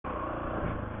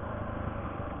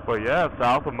But yeah,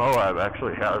 south of Moab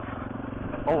actually has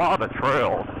a lot of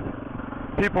trails.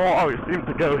 People always seem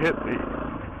to go hit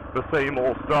the same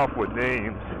old stuff with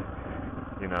names,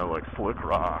 you know, like Slick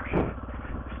Rock,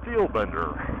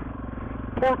 Steelbender,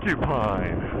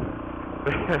 Porcupine,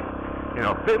 you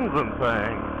know, Fins and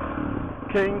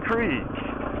Things, Cane Creek,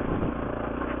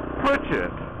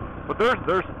 Pritchett. But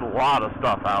there's a lot of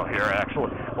stuff out here,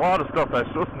 actually. A lot of stuff that's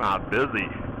just not busy.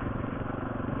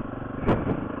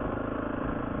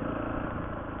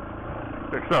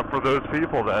 Except for those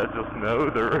people that just know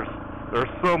there's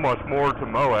so much more to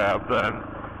Moab than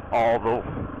all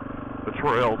the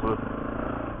trails with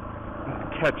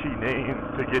catchy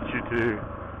names to get you to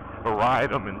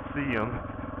ride them and see them.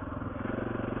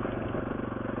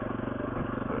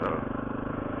 So,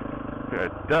 yeah,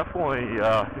 definitely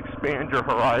expand your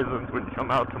horizons when you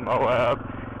come out to Moab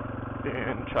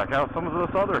and check out some of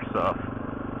this other stuff.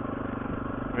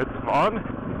 It's fun,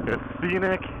 it's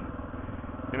scenic,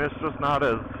 and it's just not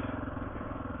as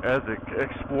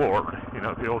explored. You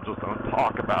know, people just don't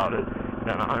talk about it.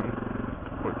 And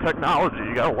with technology,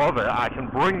 you gotta love it. I can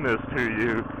bring this to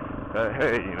you.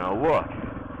 Hey, you know, look.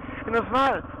 And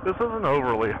this isn't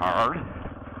overly hard.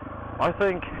 I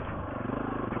think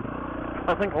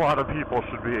a lot of people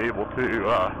should be able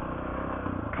to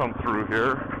come through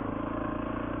here.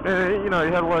 And, you know,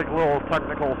 you have like a little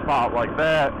technical spot like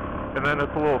that, and then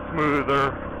it's a little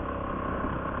smoother.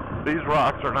 These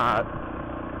rocks are not,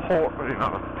 you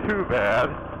know, too bad.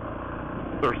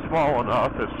 They're small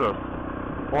enough. It's just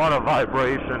a lot of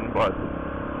vibration, but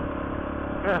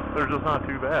yeah, they're just not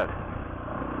too bad.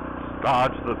 Just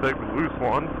dodge the big loose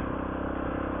ones.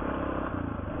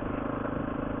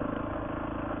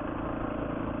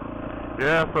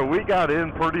 Yeah, so we got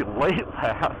in pretty late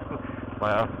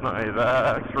last night.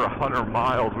 That extra 100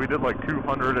 miles. We did like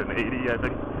 280, I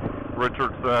think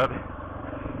Richard said.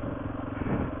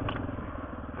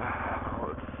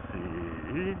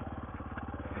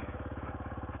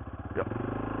 Yep.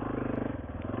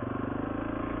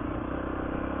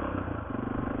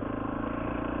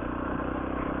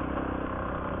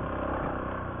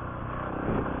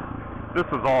 This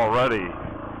is already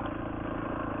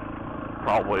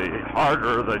probably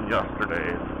harder than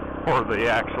yesterday's for the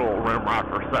actual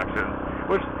Rimrocker section,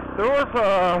 which there was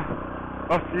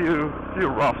a few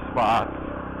rough spots,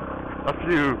 a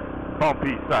few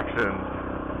bumpy sections.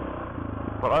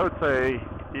 But I would say,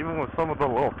 even with some of the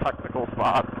little technical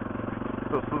spots,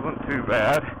 this isn't too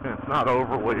bad, and it's not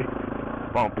overly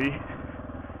bumpy.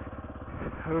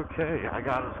 Okay, I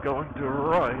got us going to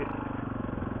right.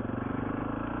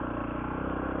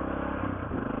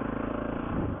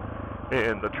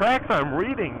 And the tracks I'm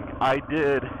reading, I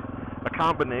did a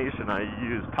combination. I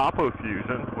used Topo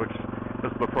Fusion, which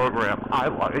is the program I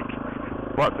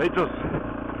like, but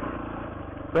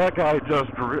that guy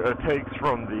just takes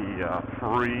from the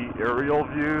free aerial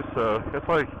view, so it's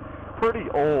like pretty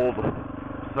old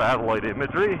satellite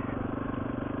imagery.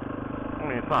 I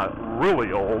mean, it's not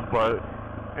really old, but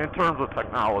in terms of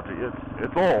technology,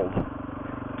 it's old.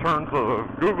 In terms of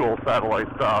Google satellite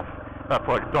stuff, that's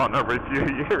like done every few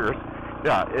years.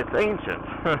 Yeah, it's ancient.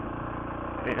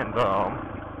 And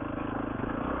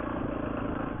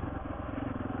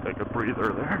take a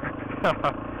breather there.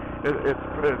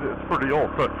 It's pretty old.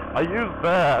 So I use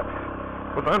that,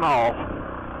 but then I'll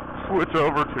switch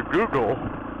over to Google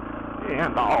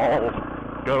and I'll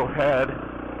go ahead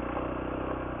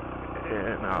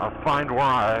and find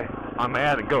where I'm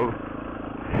at and go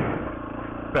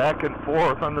back and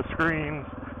forth on the screens,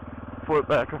 flip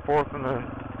back and forth in the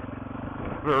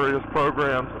various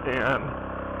programs and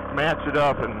match it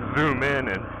up and zoom in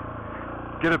and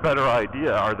get a better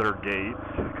idea. Are there gates?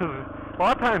 Because a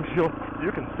lot of times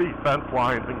you can see fence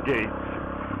lines and gates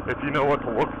if you know what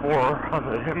to look for on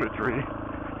the imagery.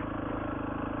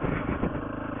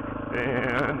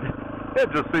 And yeah,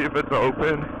 just see if it's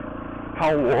open.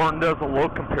 How worn does it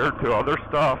look compared to other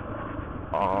stuff?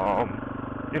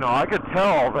 You know, I could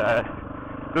tell that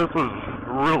this was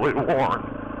really worn.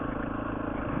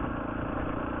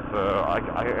 So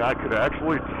I could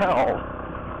actually tell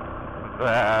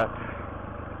that,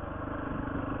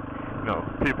 you know,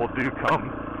 people do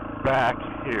come back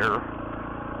here.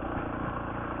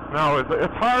 Now,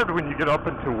 it's hard when you get up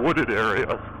into wooded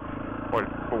areas, like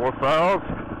the LaSalle's,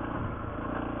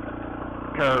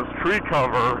 because tree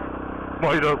cover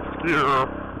might obscure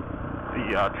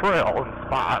the trail in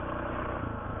spots.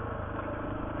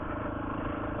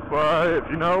 But if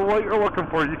you know what you're looking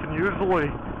for, you can usually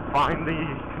find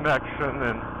the connection,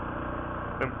 and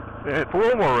it's a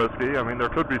little more risky. I mean, there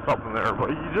could be something there, but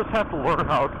you just have to learn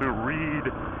how to read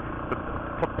the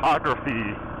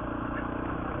topography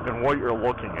and what you're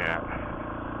looking at.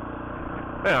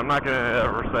 yeah, I'm not going to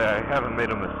ever say I haven't made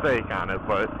a mistake on it,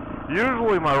 but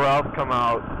usually my routes come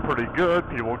out pretty good.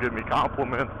 People give me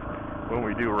compliments when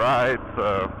we do rides,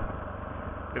 so,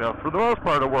 you know, for the most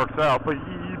part it works out, but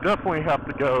you definitely have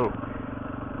to go,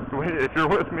 if you're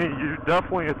with me, you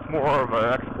definitely, it's more of an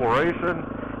exploration.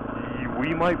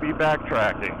 We might be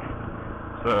backtracking.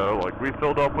 So, like, we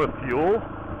filled up with fuel,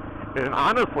 and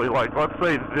honestly, like, let's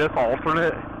say this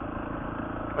alternate,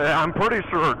 I'm pretty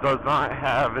sure it does not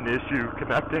have an issue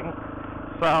connecting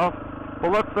south,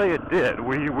 but let's say it did.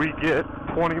 We get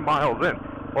 20 miles in.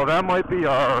 Well, that might be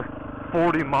our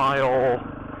 40-mile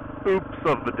oops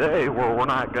of the day where we're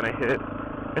not going to hit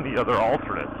any other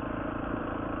alternates.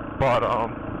 But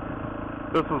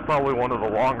this is probably one of the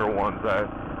longer ones that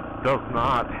does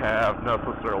not have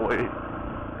necessarily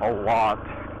a lot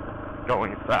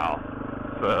going south.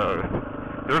 So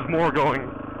there's more going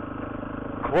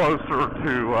closer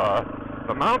to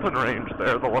the mountain range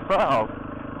there, the LaSalle,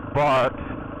 but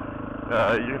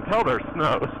you can tell there's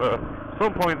snow, so at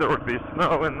some point there would be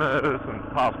snow in those,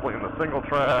 and possibly in the single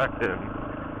track, and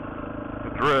the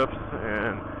drifts,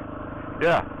 and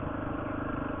yeah.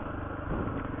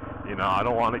 You know, I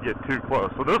don't want to get too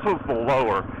close. So this was the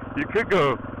lower. You could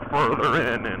go further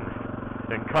in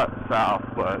and cut south,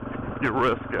 but you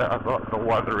risk the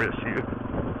weather issue.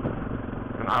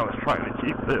 And I was trying to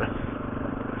keep this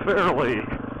fairly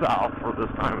south for this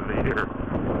time of the year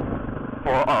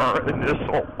for our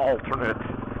initial alternate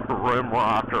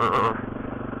Rimrocker,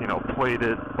 you know,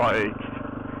 plated bike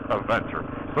adventure.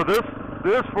 So this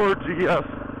for GS,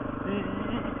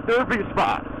 there'd be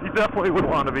spots. You definitely would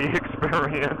want to be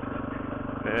experienced.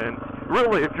 And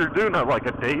really, if you're doing it like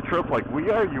a day trip like we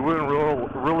are, you wouldn't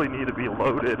really need to be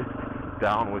loaded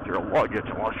down with your luggage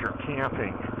unless you're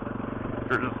camping.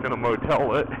 You're just going to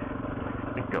motel it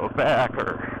and go back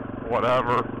or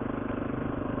whatever.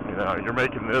 You know, you're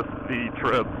making this the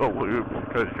trip, the loop,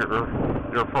 because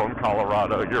you're from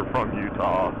Colorado, you're from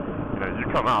Utah. You know, you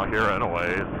come out here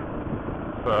anyways.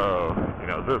 So, you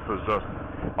know, this is just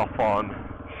a fun,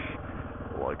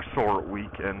 like, short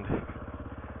weekend.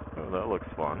 Oh, that looks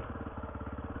fun.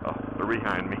 Oh, they're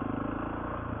behind me.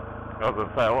 I was going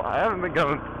to say, well, I haven't been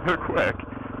going too quick,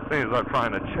 seeing as I'm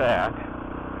trying to chat.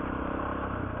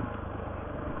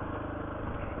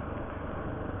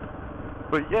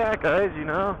 But yeah, guys, you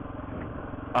know,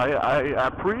 I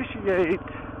appreciate,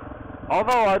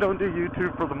 although I don't do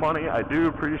YouTube for the money, I do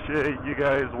appreciate you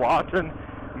guys watching,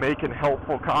 making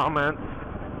helpful comments,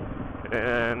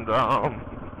 and,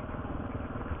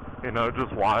 you know,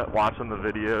 just watching the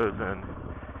videos, and,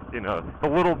 you know, the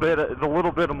little bit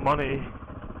of money.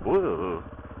 Whoa.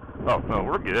 Oh, no,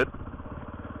 we're good.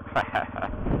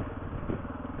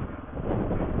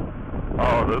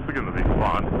 Oh, this is going to be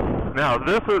fun. Now,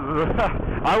 this is,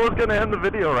 I was going to end the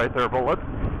video right there, but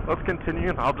let's continue,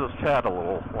 and I'll just chat a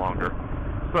little longer.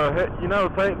 So, hey, you know,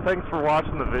 thanks for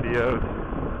watching the videos.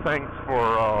 Thanks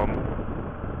for,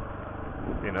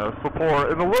 you know,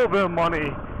 support, and a little bit of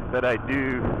money that I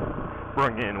do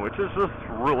bring in, which is just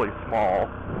really small,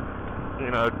 you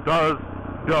know, does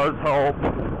help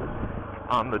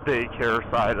on the daycare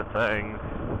side of things.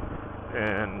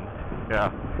 And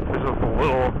yeah, it's just a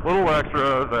little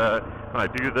extra that when I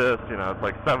do this, you know, it's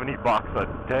like $70 a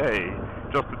day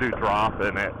just to do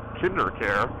drop-in at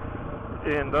KinderCare,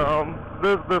 and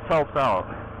this helps out.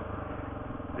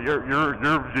 Your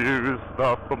views,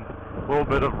 stuff, a little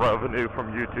bit of revenue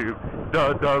from YouTube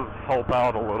does help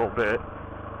out a little bit.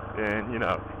 And, you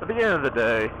know, at the end of the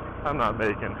day, I'm not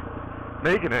making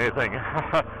anything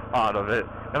out of it,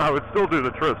 and I would still do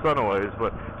the trips anyways.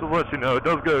 But just to let you know, it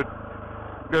does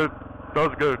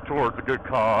go towards a good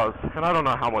cause. And I don't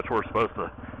know how much we're supposed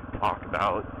to talk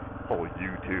about whole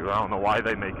YouTube. I don't know why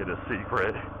they make it a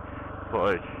secret. It's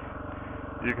like,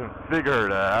 you can figure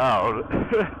it out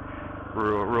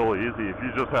real easy if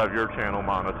you just have your channel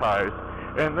monetized.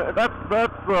 And that's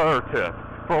our tip.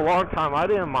 For a long time, I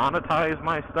didn't monetize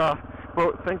my stuff,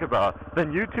 but think about it.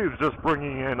 Then YouTube's just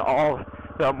bringing in all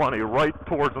that money right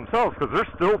towards themselves, because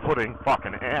they're still putting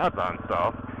fucking ads on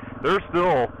stuff. They're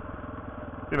still,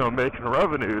 you know, making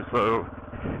revenue. So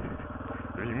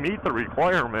if you meet the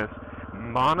requirements,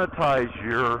 monetize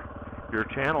your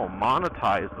channel,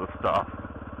 monetize the stuff,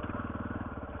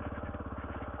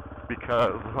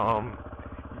 because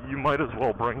you might as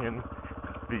well bring in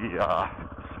the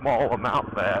small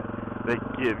amount that they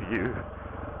give you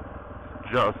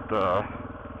just to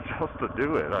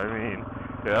do it. I mean,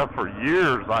 yeah, for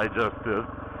years I just did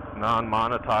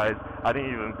non-monetized. I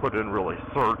didn't even put in really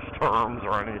search terms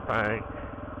or anything.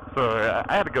 So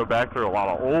I had to go back through a lot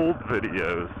of old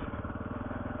videos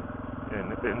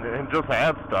and just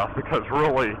add stuff, because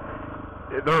really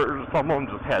some of them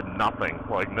just had nothing,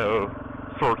 like no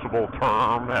searchable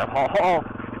term at all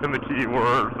in the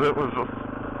keywords. It was just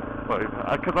like,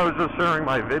 because I was just sharing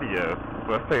my video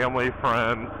with family,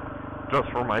 friends, just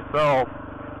for myself,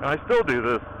 and I still do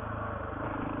this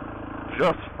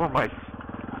just for my,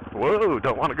 whoa,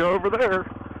 don't want to go over there.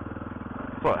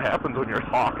 That's what happens when you're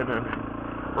talking and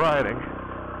riding.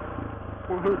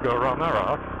 Woohoo, go around that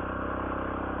rock.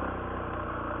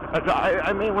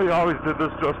 I mainly always did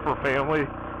this just for family.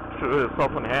 Should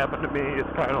something happen to me, it's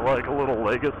kind of like a little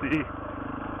legacy.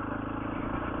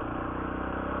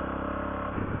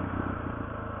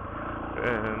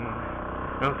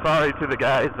 And sorry to the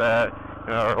guys that,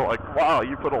 you know, are like, wow,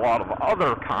 you put a lot of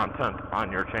other content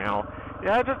on your channel.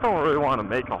 Yeah, I just don't really want to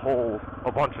make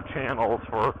a bunch of channels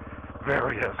for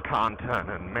various content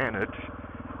and manage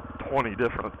 20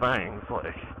 different things.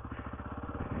 Like,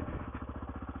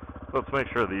 let's make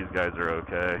sure these guys are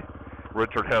okay.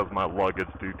 Richard has my luggage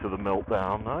due to the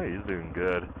meltdown. Oh, he's doing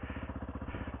good.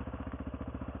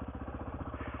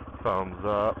 Thumbs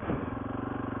up.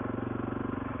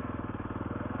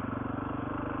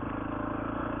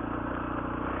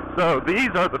 So these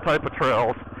are the type of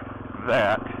trails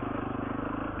that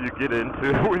you get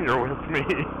into when you're with me.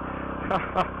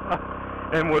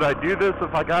 And would I do this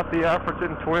if I got the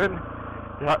African twin?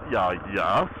 Yes.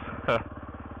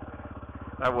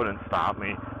 That wouldn't stop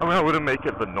me. I mean, I wouldn't make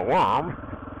it the norm.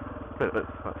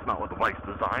 That's not what the bike's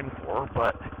designed for,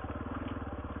 but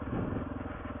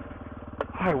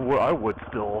I would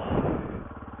still.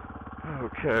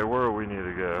 Okay, where do we need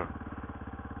to go?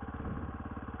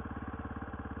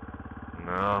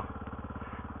 No,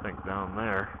 I think down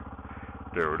there.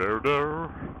 Do.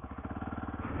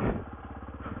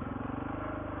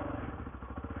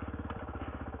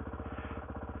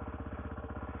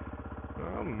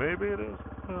 Well, maybe it is.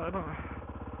 I don't.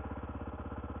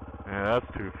 Yeah,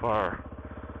 that's too far.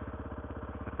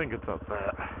 I think it's up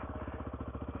that.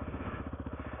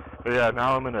 But yeah,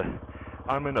 now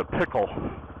I'm in a pickle.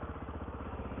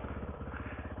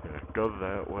 Yeah, it goes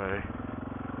that way.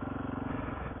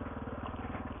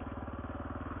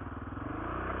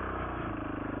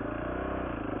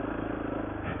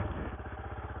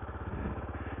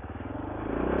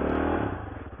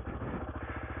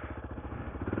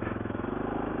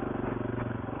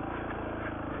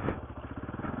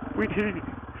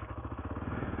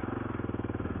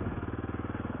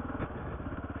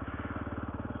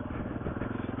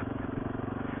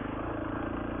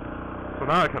 So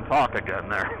now I can talk again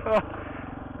there.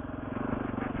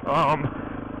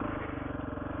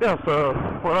 Yeah, so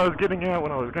what I was getting at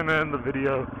when I was going to end the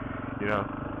video, you know,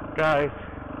 guys,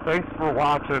 thanks for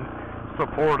watching,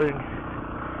 supporting.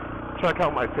 Check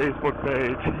out my Facebook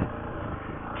page.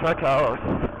 Check out,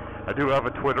 I do have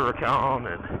a Twitter account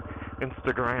and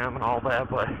Instagram and all that,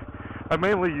 but I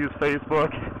mainly use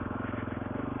Facebook.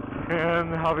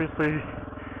 And obviously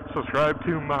subscribe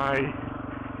to my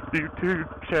YouTube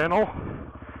channel,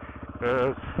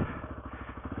 as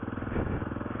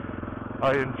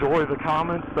I enjoy the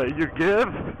comments that you give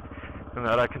and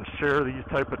that I can share these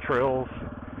type of trails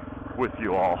with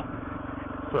you all.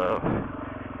 So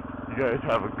you guys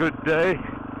have a good day,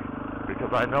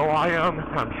 because I know I am.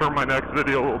 I'm sure my next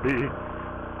video will be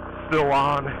still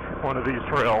on one of these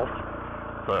trails.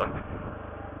 So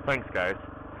thanks, guys.